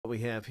we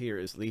have here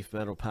is Leaf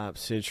Metal Pop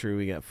Century.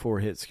 We got 4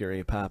 hits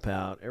getting pop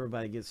out.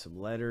 Everybody gets some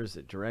letters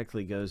that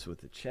directly goes with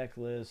the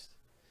checklist.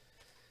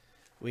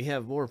 We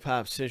have more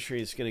Pop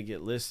Century. It's going to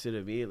get listed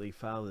immediately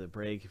following the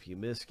break. If you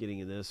miss getting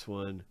in this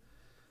one,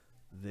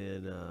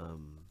 then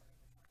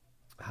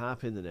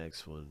hop in the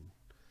next one.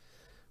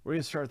 We're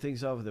going to start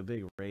things off with a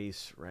big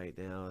race right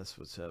now. That's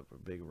what's up. A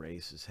big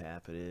race is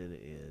happening,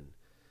 and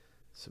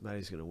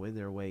somebody's going to win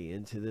their way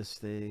into this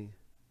thing.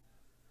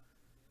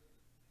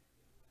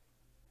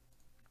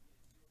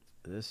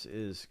 This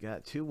is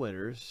got 2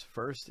 winners,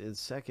 first and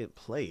second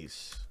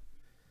place.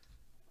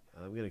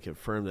 I'm going to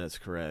confirm that's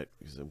correct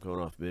because I'm going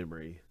off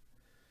memory.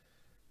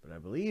 But I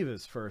believe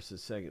it's first and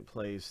second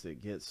place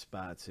that gets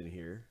spots in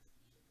here.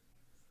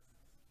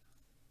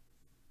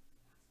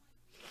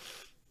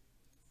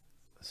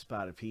 A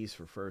spot apiece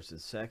for first and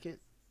second.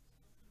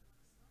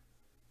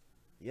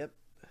 Yep.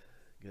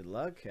 Good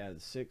luck. Out of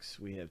the 6,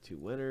 we have 2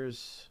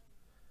 winners.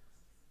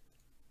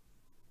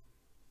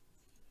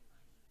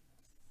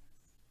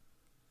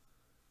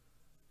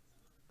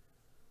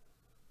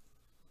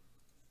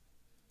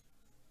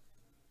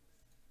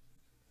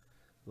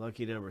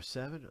 Lucky number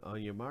 7.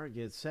 On your mark,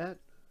 get set.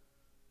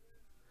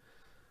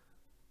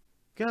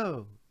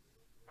 Go.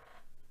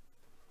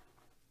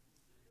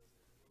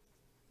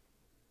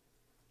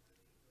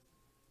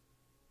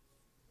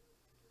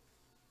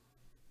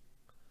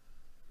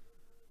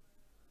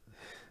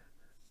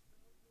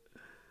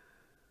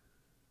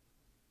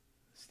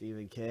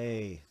 Stephen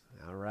K.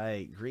 All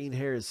right. Green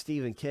haired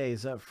Stephen K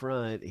is up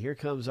front. Here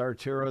comes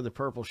Arturo in the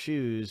purple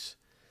shoes.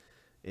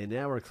 And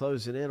now we're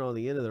closing in on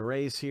the end of the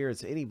race here.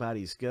 It's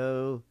anybody's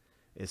go.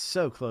 It's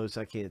so close,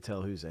 I can't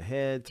tell who's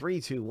ahead.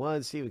 3, 2,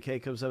 1. Stephen K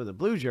comes up in the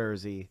blue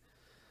jersey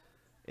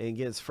and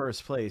gets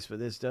first place. But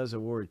this does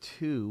award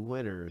 2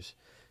 winners.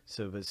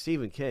 But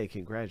Stephen K,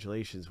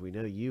 congratulations. We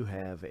know you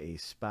have a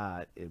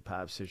spot in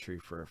Pop Century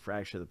for a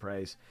fraction of the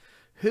price.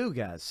 Who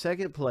got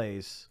second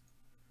place?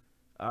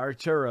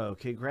 Arturo.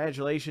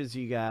 Congratulations,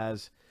 you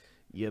guys.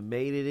 You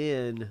made it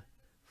in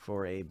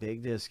for a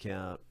big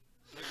discount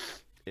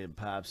in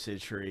Pop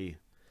Century.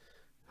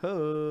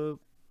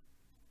 Hope.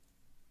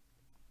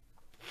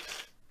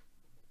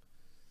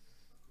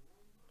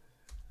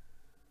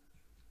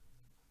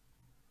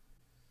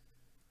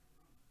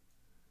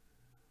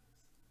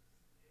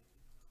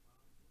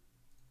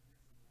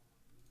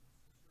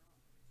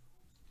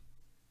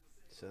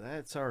 So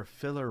that's our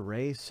filler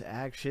race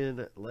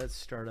action. Let's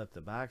start up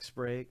the box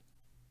break.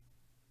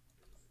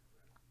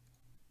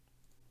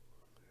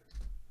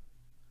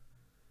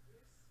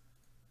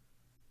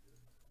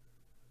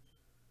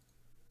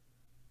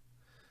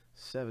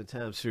 Seven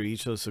times through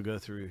each list will go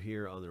through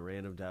here on the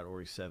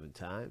random.org 7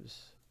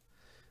 times.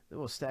 Then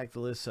we'll stack the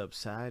lists up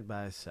side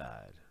by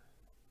side.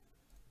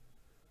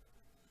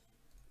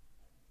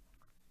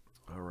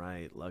 All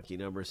right, lucky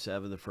number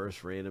 7, the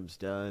first random's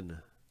done.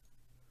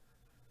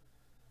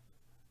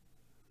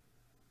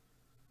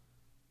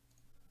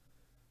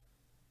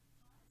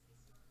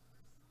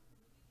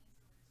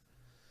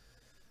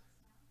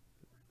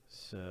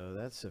 So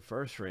that's the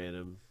first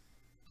random.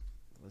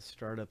 Let's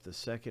start up the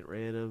second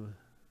random.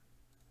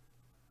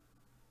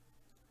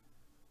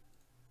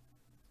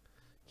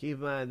 Keep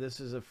in mind,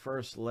 this is a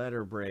first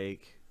letter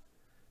break.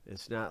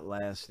 It's not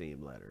last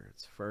name letter.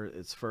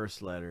 It's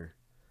first letter.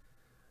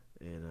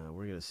 And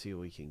we're going to see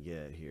what we can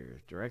get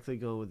here. Directly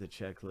going with the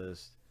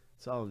checklist.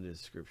 It's all in the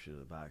description of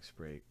the box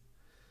break.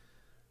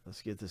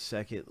 Let's get the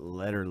second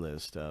letter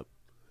list up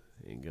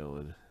and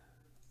going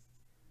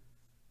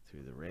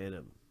through the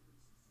random.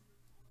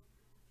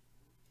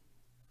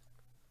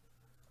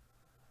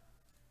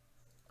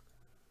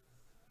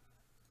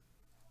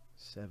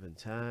 Seven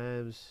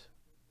times.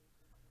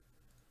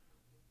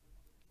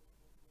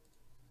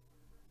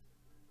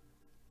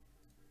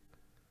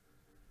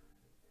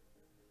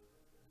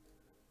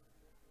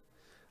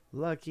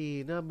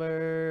 Lucky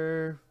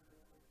number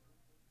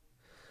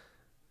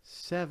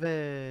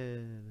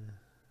 7.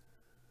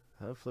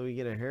 Hopefully we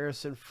get a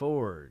Harrison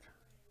Ford.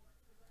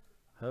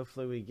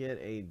 Hopefully we get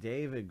a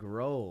David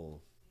Grohl.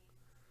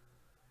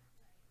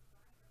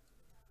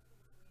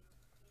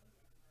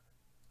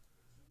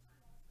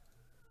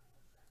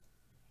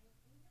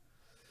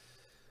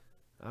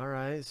 All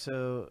right,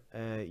 so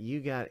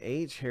you got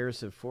H.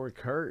 Harrison Ford.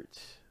 Kurt.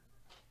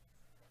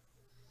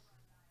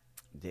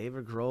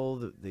 David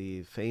Grohl,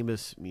 the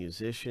famous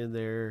musician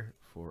there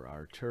for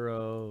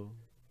Arturo.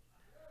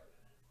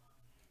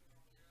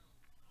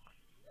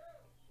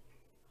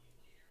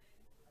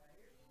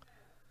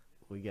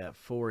 We got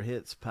 4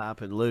 hits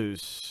popping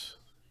loose.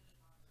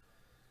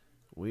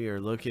 We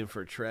are looking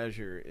for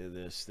treasure in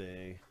this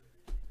thing.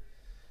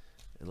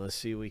 And let's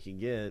see what we can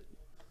get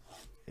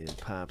in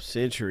Pop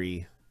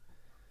Century.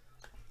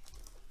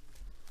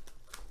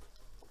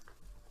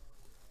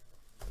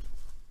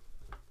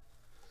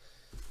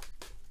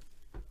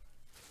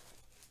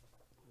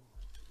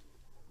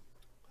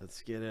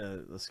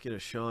 Let's get a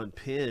Sean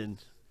Penn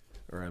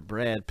or a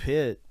Brad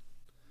Pitt.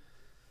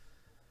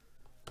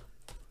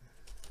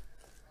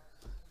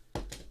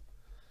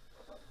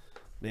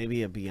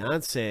 Maybe a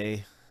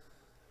Beyonce.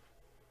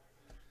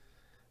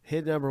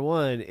 Hit number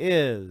 1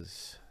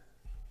 is...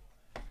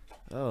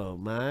 Oh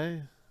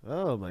my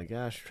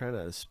gosh, trying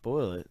not to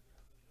spoil it.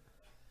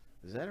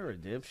 Is that a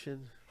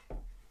redemption?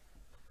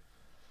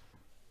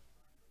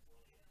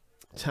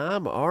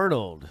 Tom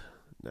Arnold.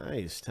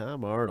 Nice,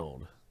 Tom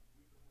Arnold.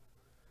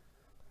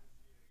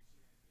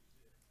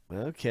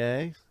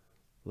 Okay.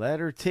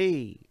 Letter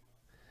T.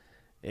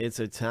 It's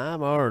a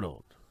Tom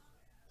Arnold.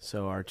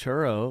 So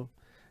Arturo,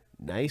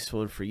 nice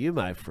one for you,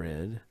 my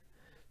friend.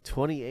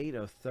 28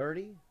 of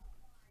 30.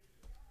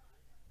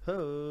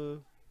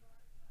 Ho.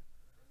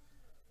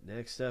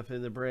 Next up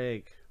in the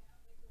break.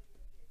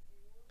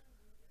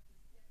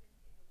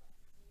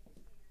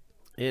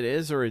 It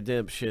is a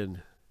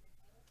redemption.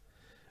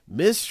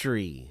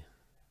 Mystery.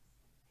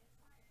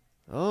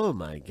 Oh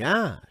my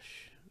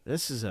gosh.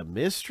 This is a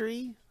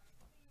mystery?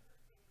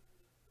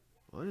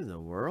 What in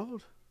the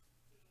world?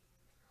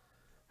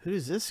 Who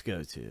does this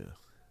go to?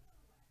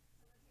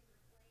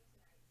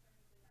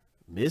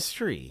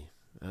 Mystery.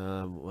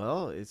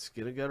 Well, it's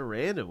gonna go to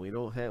random. We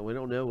don't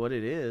know what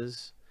it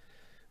is.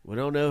 We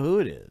don't know who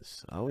it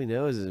is. All we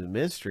know is it's a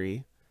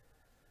mystery.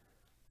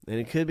 And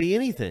it could be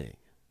anything.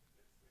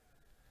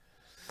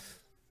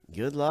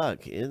 Good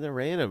luck in the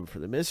random for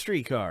the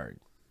mystery card.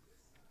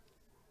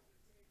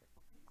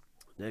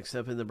 Next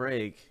up in the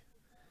break,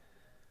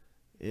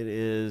 it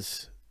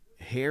is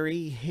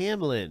Harry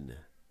Hamlin.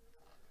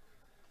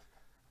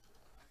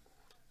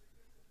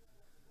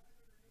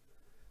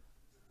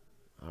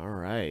 All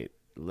right.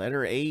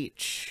 Letter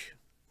H.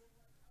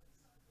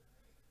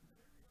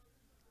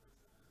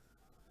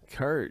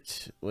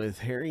 Kurt with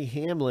Harry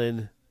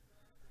Hamlin.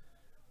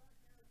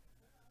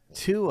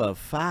 2 of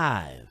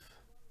 5.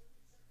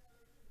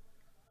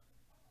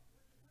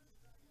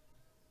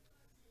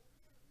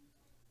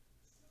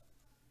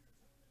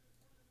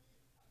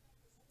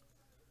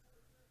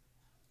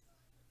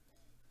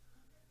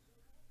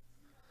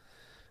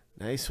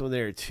 Nice one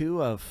there.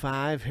 2 of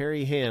 5,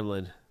 Harry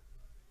Hamlin.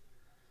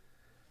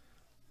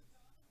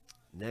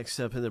 Next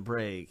up in the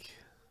break,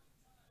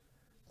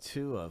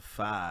 2 of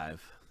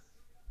 5.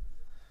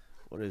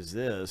 What is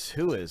this?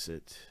 Who is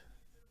it?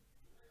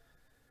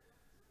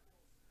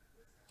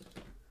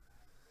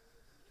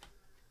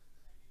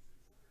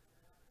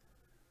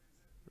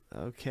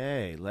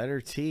 Okay,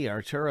 letter T.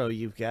 Arturo,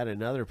 you've got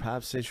another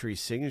Pop Century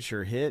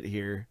signature hit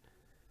here.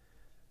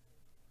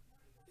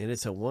 And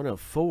it's a 1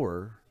 of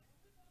 4.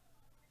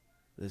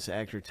 This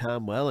actor,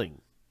 Tom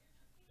Welling.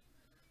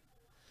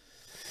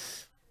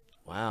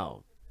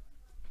 Wow.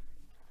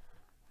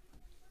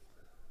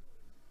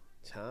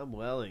 Tom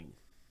Welling.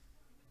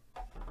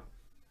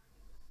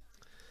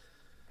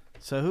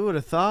 So who would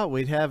have thought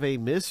we'd have a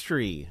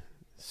mystery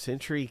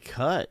Century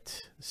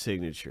cut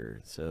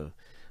signature? So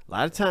a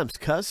lot of times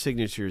cut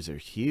signatures are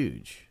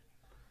huge.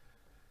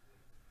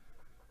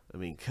 I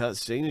mean, cut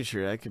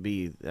signature, that could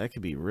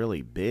be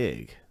really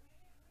big.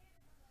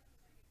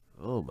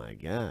 Oh my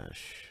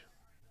gosh.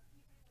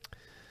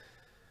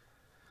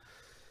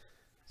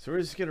 So we're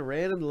just going to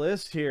random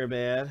list here,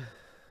 man.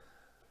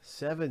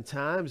 7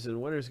 times,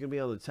 and winner's going to be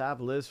on the top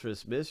list for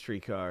this mystery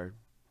card.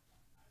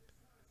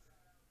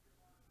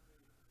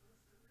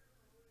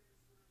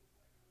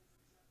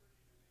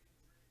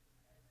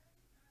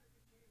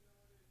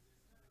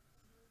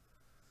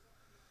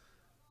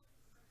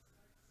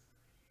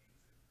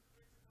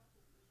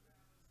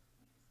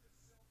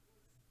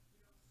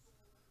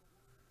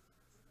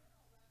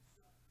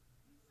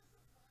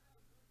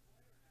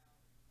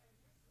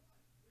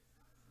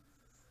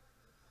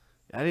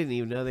 I didn't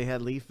even know they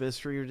had Leaf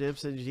Mystery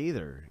Redemptions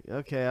either.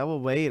 Okay, I will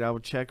wait. I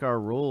will check our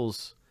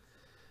rules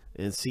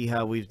and see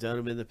how we've done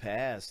them in the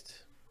past.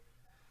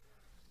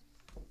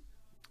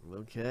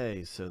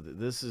 Okay, so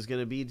this is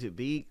going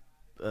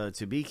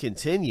to be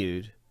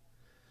continued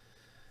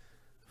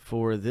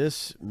for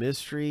this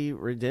mystery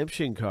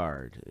redemption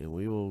card, and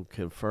we will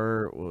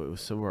confer with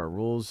some of our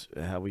rules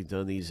how we've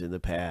done these in the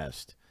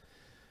past.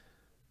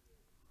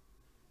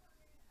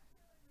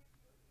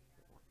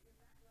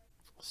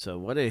 So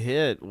what a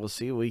hit. We'll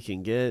see what we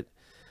can get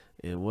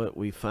and what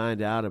we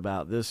find out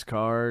about this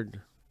card.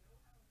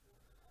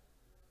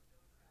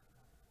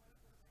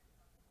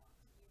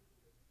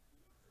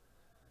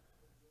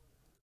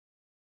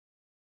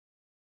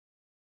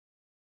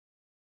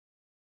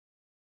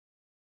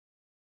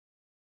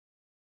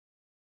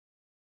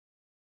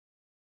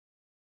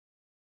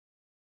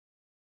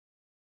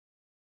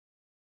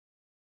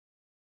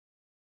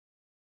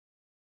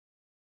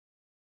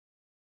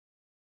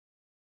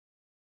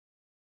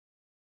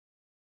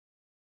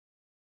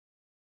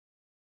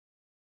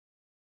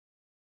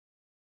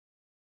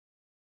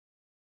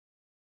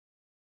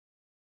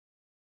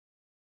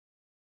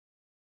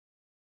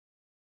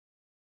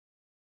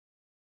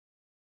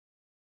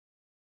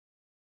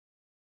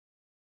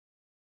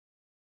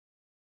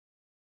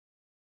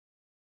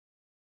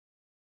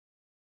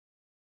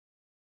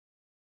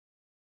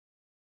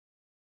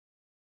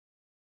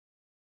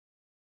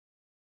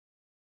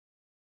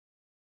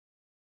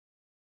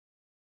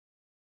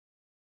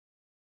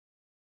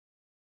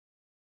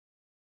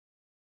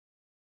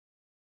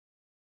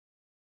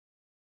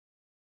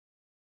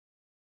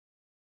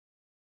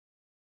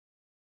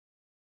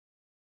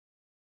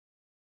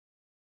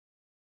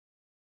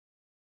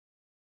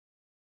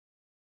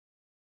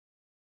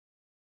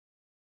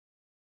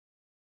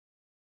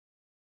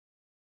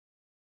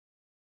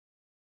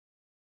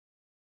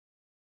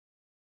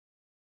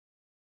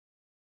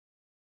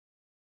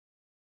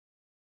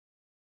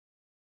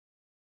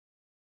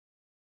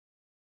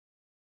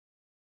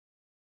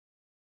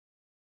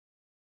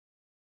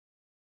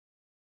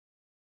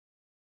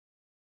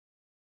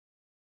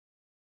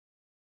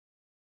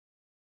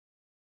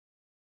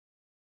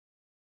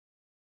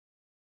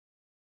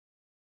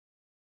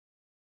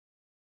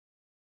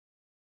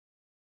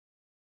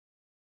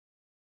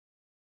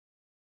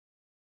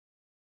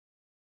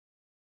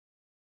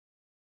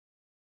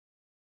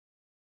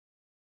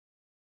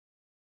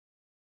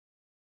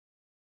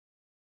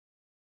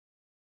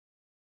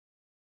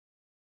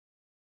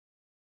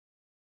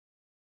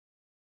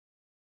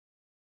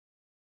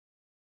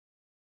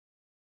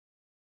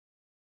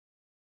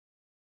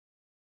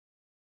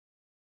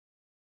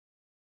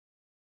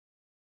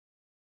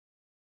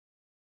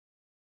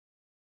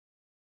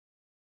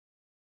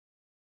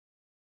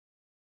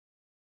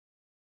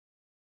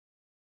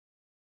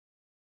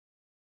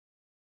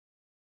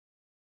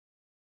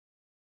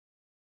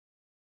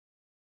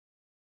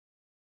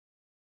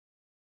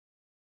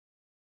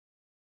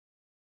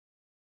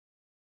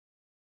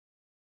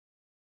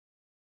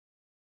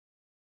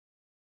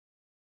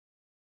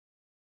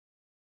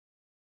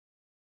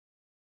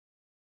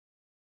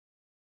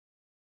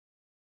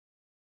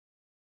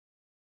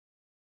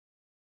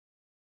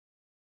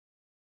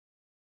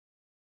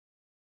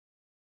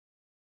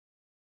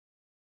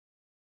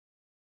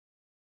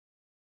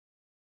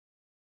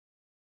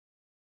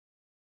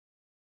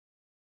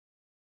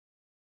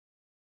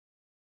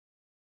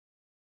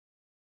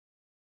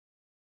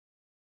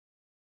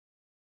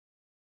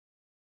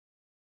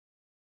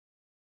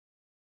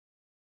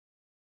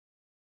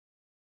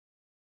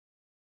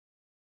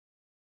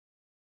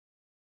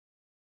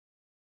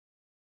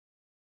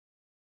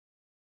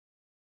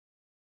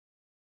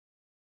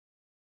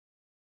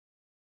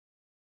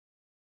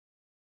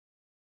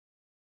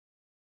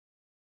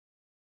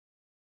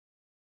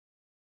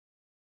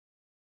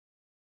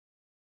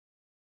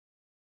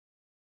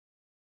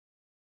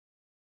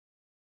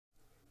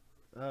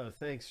 Oh,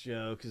 thanks,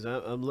 Joe. Because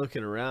I'm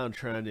looking around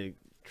trying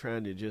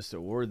to just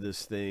award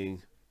this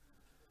thing,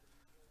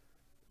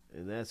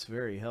 and that's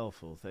very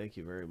helpful. Thank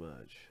you very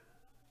much.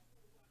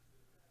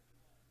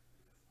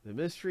 The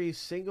mystery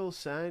single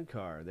sign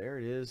card. There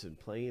it is in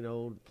plain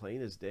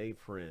as day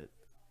print.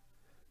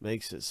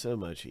 Makes it so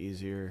much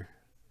easier.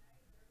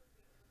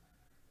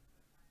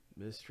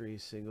 Mystery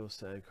single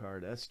sign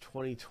card. That's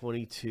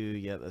 2022.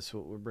 Yep, that's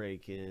what we're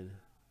breaking.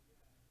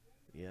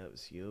 Yep,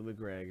 it's Ewan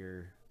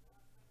McGregor.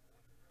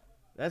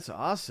 That's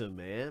awesome,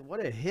 man. What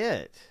a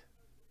hit.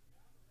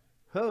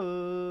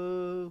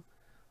 Ho!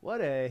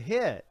 What a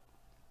hit.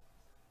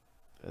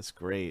 That's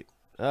great.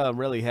 Oh, I'm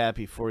really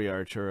happy for you,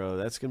 Arturo.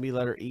 That's going to be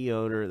letter E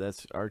owner.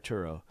 That's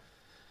Arturo.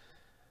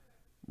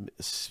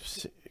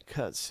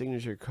 Cut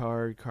signature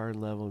card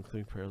level,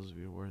 including parallels to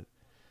be worth.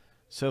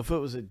 So if it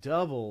was a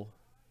double,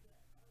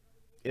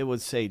 it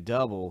would say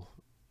double,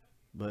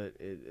 but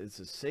it's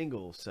a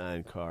single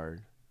sign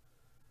card.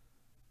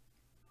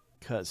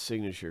 Cut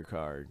signature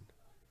card.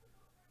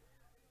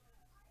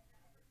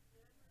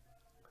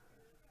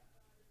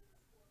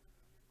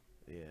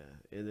 Yeah,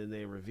 and then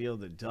they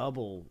revealed the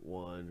double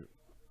one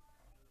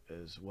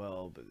as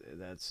well, but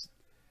that's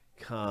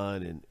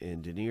Khan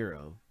and De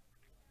Niro.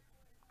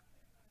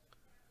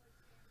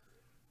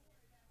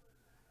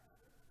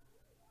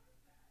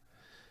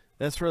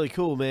 That's really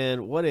cool,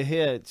 man. What a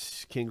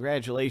hit.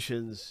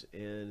 Congratulations.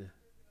 And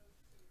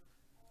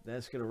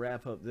that's going to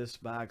wrap up this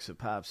box of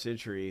Pop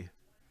Century.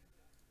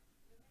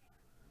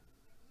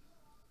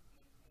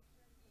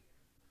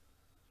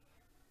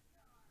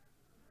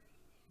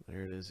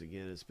 There it is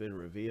again. It's been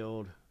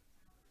revealed.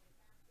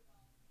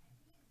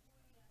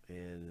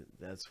 And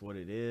that's what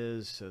it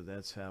is. So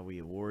that's how we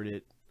award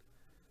it,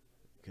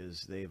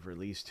 because they've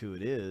released who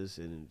it is,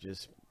 and it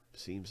just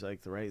seems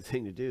like the right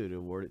thing to do to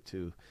award it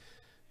to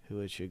who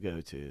it should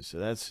go to. So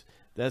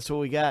that's what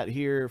we got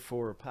here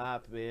for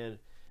Pop, man.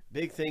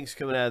 Big things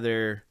coming out of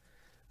there.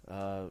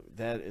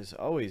 That is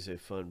always a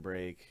fun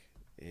break,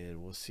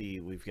 and we'll see.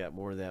 We've got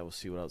more of that. We'll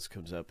see what else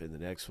comes up in the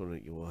next one.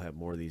 We'll have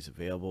more of these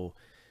available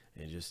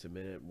in just a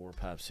minute. More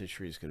Pop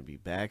Century is going to be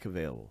back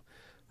available.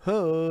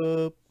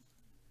 Hope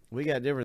we got different